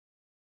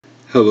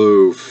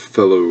Hello,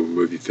 fellow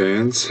movie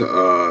fans.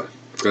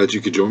 Glad you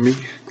could join me.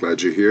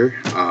 Glad you're here.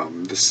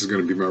 This is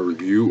going to be my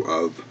review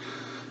of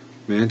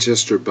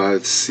Manchester by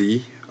the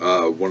Sea,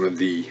 one of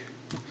the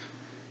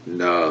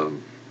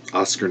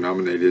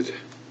Oscar-nominated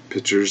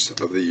pictures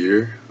of the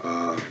year,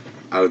 out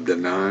of the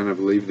 9, I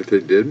believe, that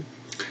they did.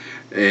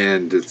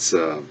 And it's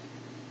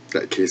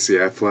got Casey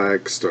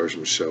Affleck, stars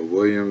Michelle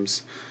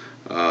Williams.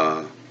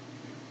 I'm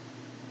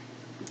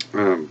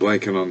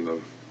blanking on the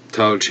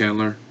Tyler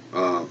Chandler.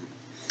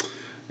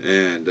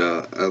 And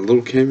a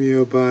little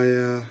cameo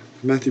by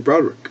Matthew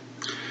Broderick.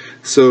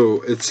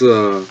 So it's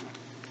not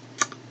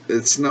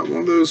one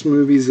of those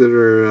movies that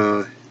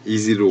are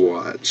easy to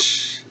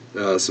watch.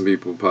 Some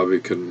people probably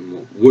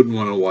wouldn't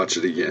want to watch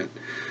it again.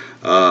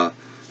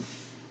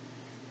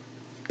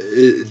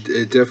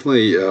 It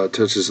definitely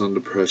touches on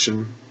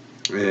depression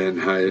and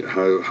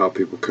how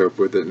people cope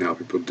with it and how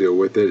people deal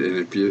with it.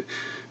 And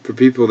for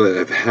people that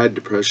have had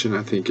depression,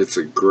 I think it's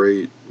a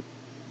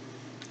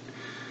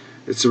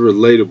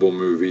relatable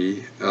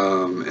movie,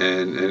 and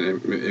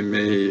it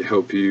may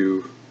help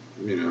you,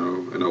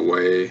 in a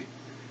way.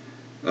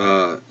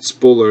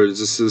 Spoilers,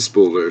 this is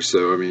spoiler,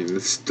 so I mean,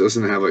 this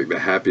doesn't have like the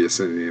happiest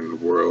ending in the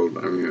world.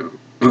 I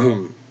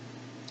mean,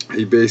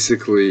 he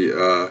basically,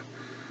 there's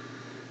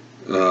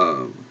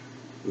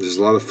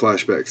a lot of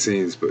flashback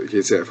scenes, but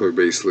Casey Affleck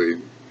basically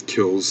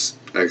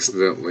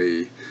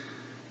accidentally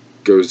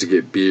goes to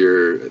get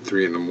beer at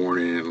 3 in the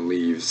morning and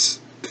leaves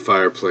the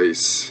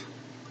fireplace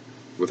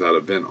without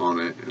a vent on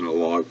it, and a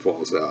log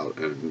falls out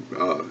and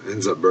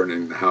ends up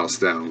burning the house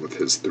down with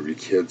his 3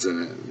 kids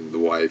in it, and the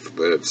wife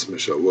lives,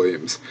 Michelle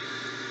Williams.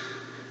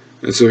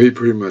 And so he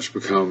pretty much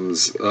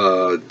becomes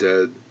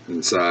dead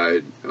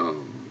inside,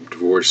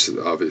 divorced,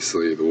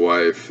 obviously, the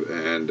wife,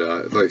 and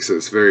like I said,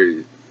 it's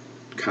very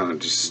kind of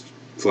just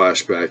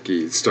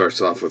flashbacky. It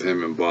starts off with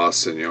him in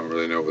Boston. You don't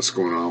really know what's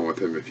going on with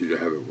him if you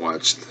haven't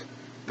watched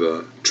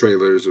the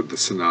trailers or the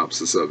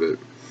synopsis of it.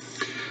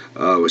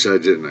 Which I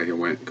didn't. I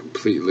went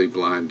completely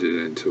blinded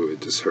into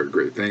it. Just heard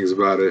great things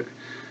about it.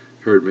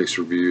 Heard mixed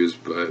reviews,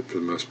 but for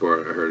the most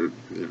part, I heard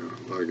a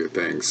lot of good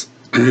things.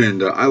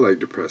 And I like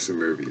depressing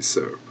movies,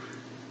 so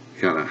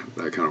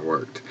that kind of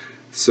worked.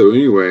 So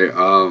anyway,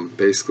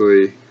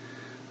 basically,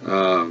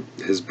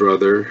 his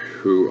brother,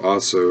 who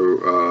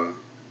also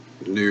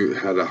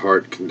had a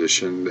heart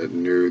condition that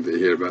knew that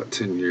he had about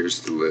 10 years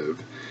to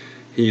live,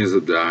 he ends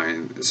up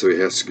dying. So he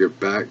has to go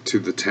back to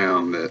the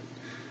town that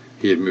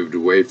he had moved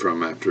away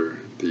from after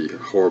the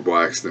horrible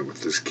accident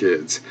with his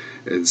kids.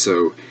 And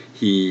so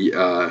he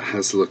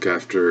has to look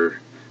after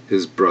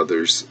his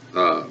brother's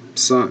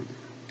son,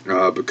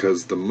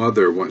 because the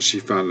mother, once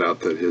she found out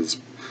that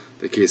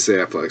Casey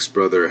Affleck's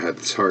brother had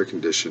this heart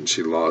condition,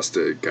 she lost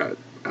it, got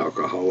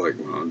alcoholic,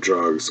 went on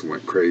drugs,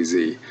 went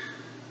crazy,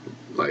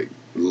 like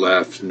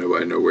left.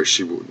 Nobody knew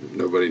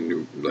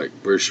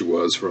where she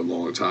was for a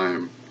long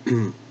time.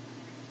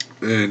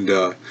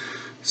 And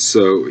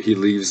so he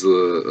leaves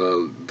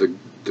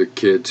the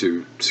kid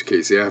to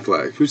Casey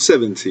Affleck, who's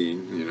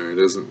 17. He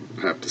doesn't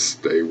have to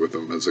stay with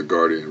him as a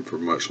guardian for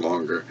much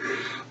longer.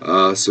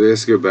 So he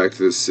has to go back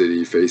to the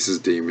city, face his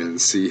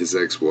demons, see his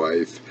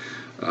ex-wife,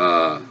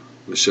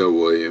 Michelle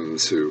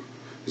Williams, who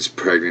is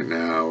pregnant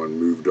now and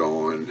moved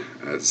on,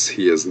 as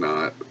he is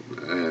not.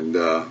 And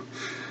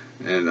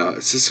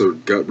it's just a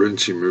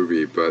gut-wrenching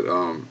movie, but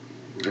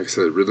like I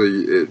said,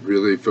 it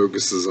really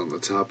focuses on the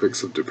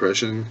topics of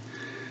depression.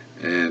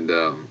 And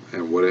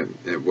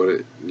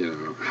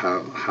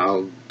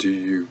how do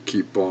you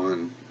keep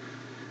on,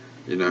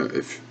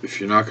 if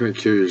you're not going to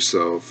kill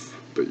yourself,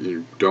 but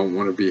you don't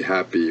want to be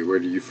happy, where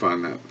do you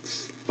find that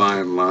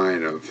fine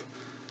line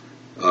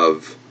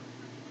of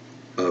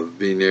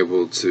being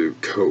able to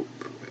cope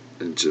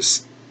and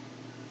just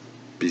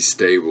be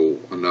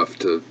stable enough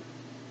to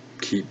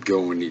keep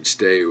going each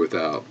day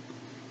without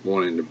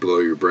wanting to blow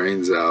your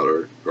brains out,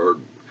 or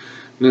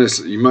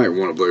you might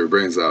want to blow your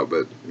brains out,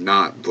 but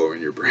not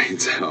blowing your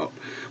brains out,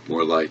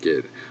 more like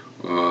it,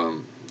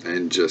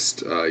 and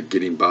just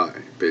getting by,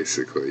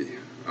 basically,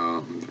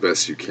 the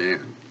best you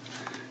can.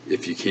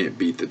 If you can't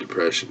beat the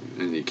depression,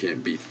 and you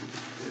can't beat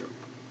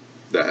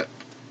that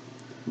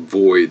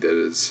void that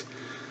is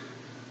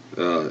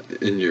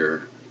in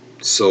your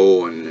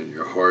soul and in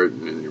your heart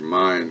and in your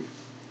mind.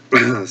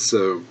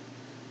 So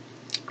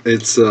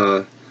it's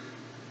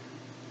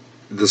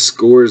the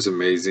score is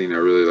amazing. I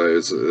really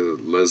like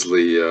it.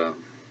 Leslie, I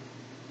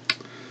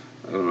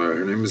don't know,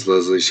 her name is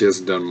Leslie. She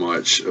hasn't done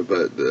much,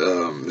 but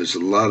there's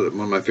one of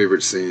my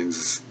favorite scenes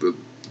is the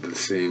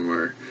scene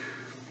where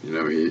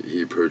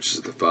he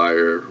approaches the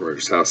fire where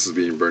his house is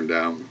being burned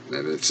down,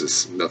 and it's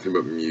just nothing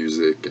but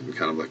music and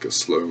kind of like a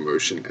slow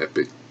motion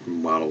epic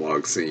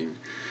monologue scene.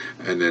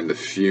 And then the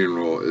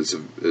funeral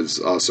is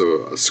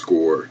also a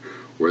score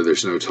where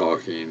there's no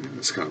talking.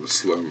 It's kind of a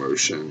slow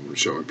motion,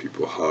 showing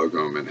people hug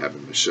them, and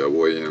having Michelle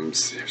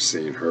Williams,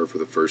 seeing her for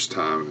the first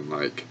time in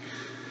like,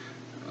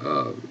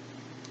 I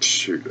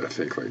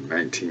think like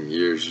 19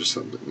 years or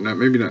something. No,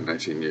 maybe not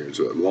 19 years,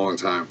 but a long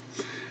time.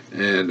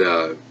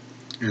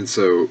 And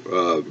so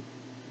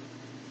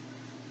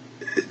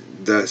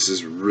that's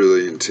just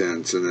really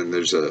intense. And then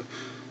there's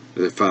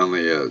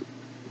finally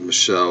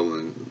Michelle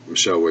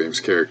Williams'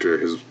 character,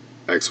 his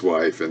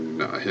ex-wife,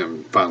 and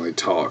him finally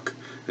talk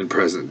in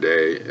present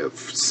day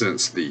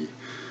since the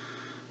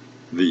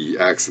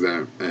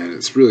accident, and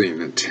it's really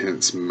an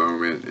intense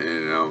moment.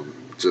 And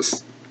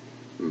just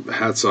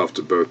hats off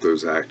to both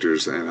those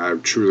actors. And I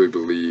truly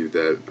believe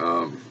that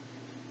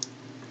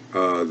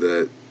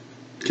that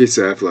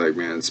Casey Affleck,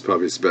 man, it's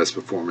probably his best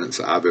performance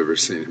I've ever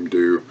seen him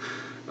do.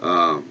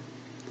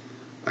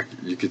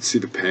 You could see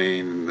the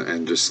pain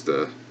and just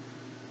the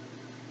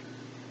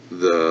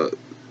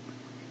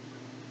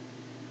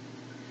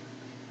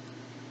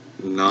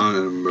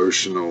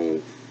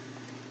non-emotional,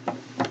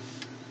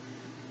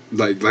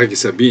 like I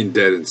said, being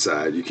dead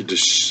inside. You could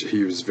just,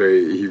 he was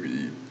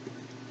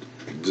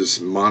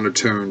just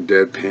monotone,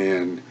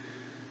 deadpan.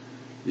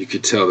 You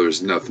could tell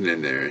there's nothing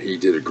in there, and he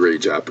did a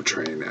great job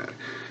portraying that.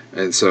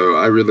 And so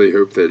I really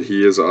hope that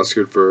he is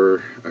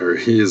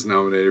he is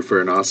nominated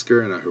for an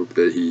Oscar, and I hope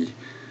that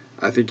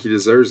I think he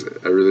deserves it.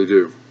 I really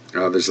do.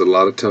 There's a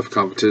lot of tough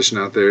competition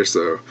out there,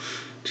 so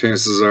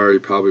chances are he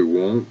probably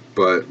won't,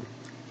 but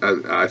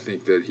I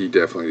think that he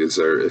definitely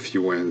deserves it. If he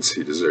wins,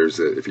 he deserves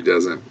it. If he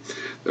doesn't,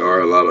 there are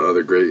a lot of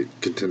other great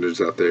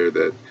contenders out there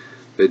that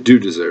they do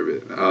deserve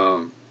it.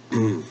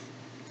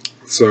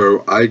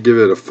 So I give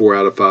it a 4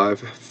 out of 5,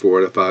 4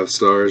 out of 5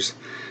 stars,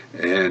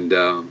 and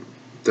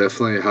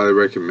definitely highly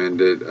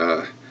recommend it.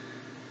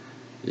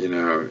 You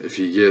know, if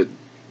you get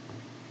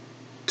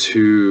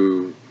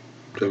too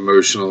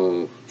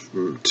emotional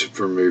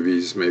for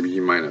movies, maybe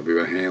you might not be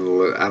able to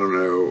handle it. I don't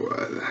know.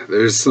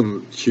 There's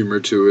some humor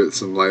to it,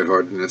 some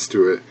lightheartedness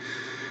to it,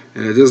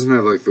 and it doesn't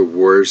have like the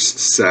worst,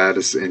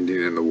 saddest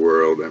ending in the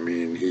world. I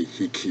mean, he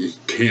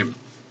can't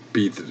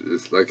beat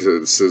like I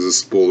said, this is a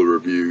spoiler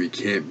review. He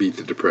can't beat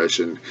the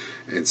depression,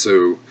 and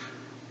so,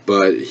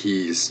 but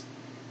he's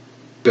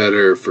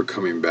better for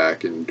coming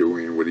back and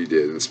doing what he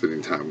did and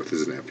spending time with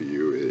his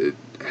nephew.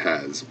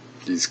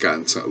 He's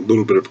gotten a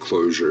little bit of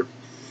closure.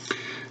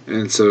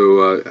 And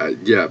so,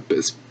 yeah,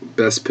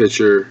 best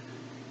picture,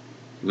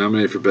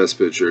 nominated for best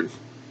picture,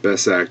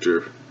 best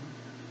actor,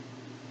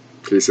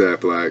 Casey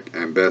Affleck,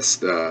 and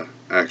best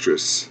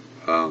actress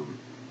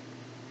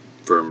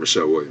for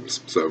Michelle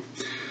Williams. So,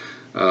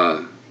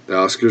 the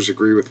Oscars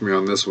agree with me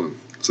on this one.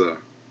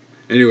 So,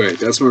 anyway,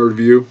 that's my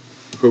review.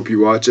 Hope you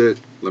watch it.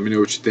 Let me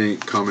know what you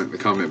think. Comment in the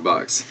comment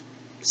box.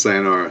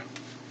 Sayonara.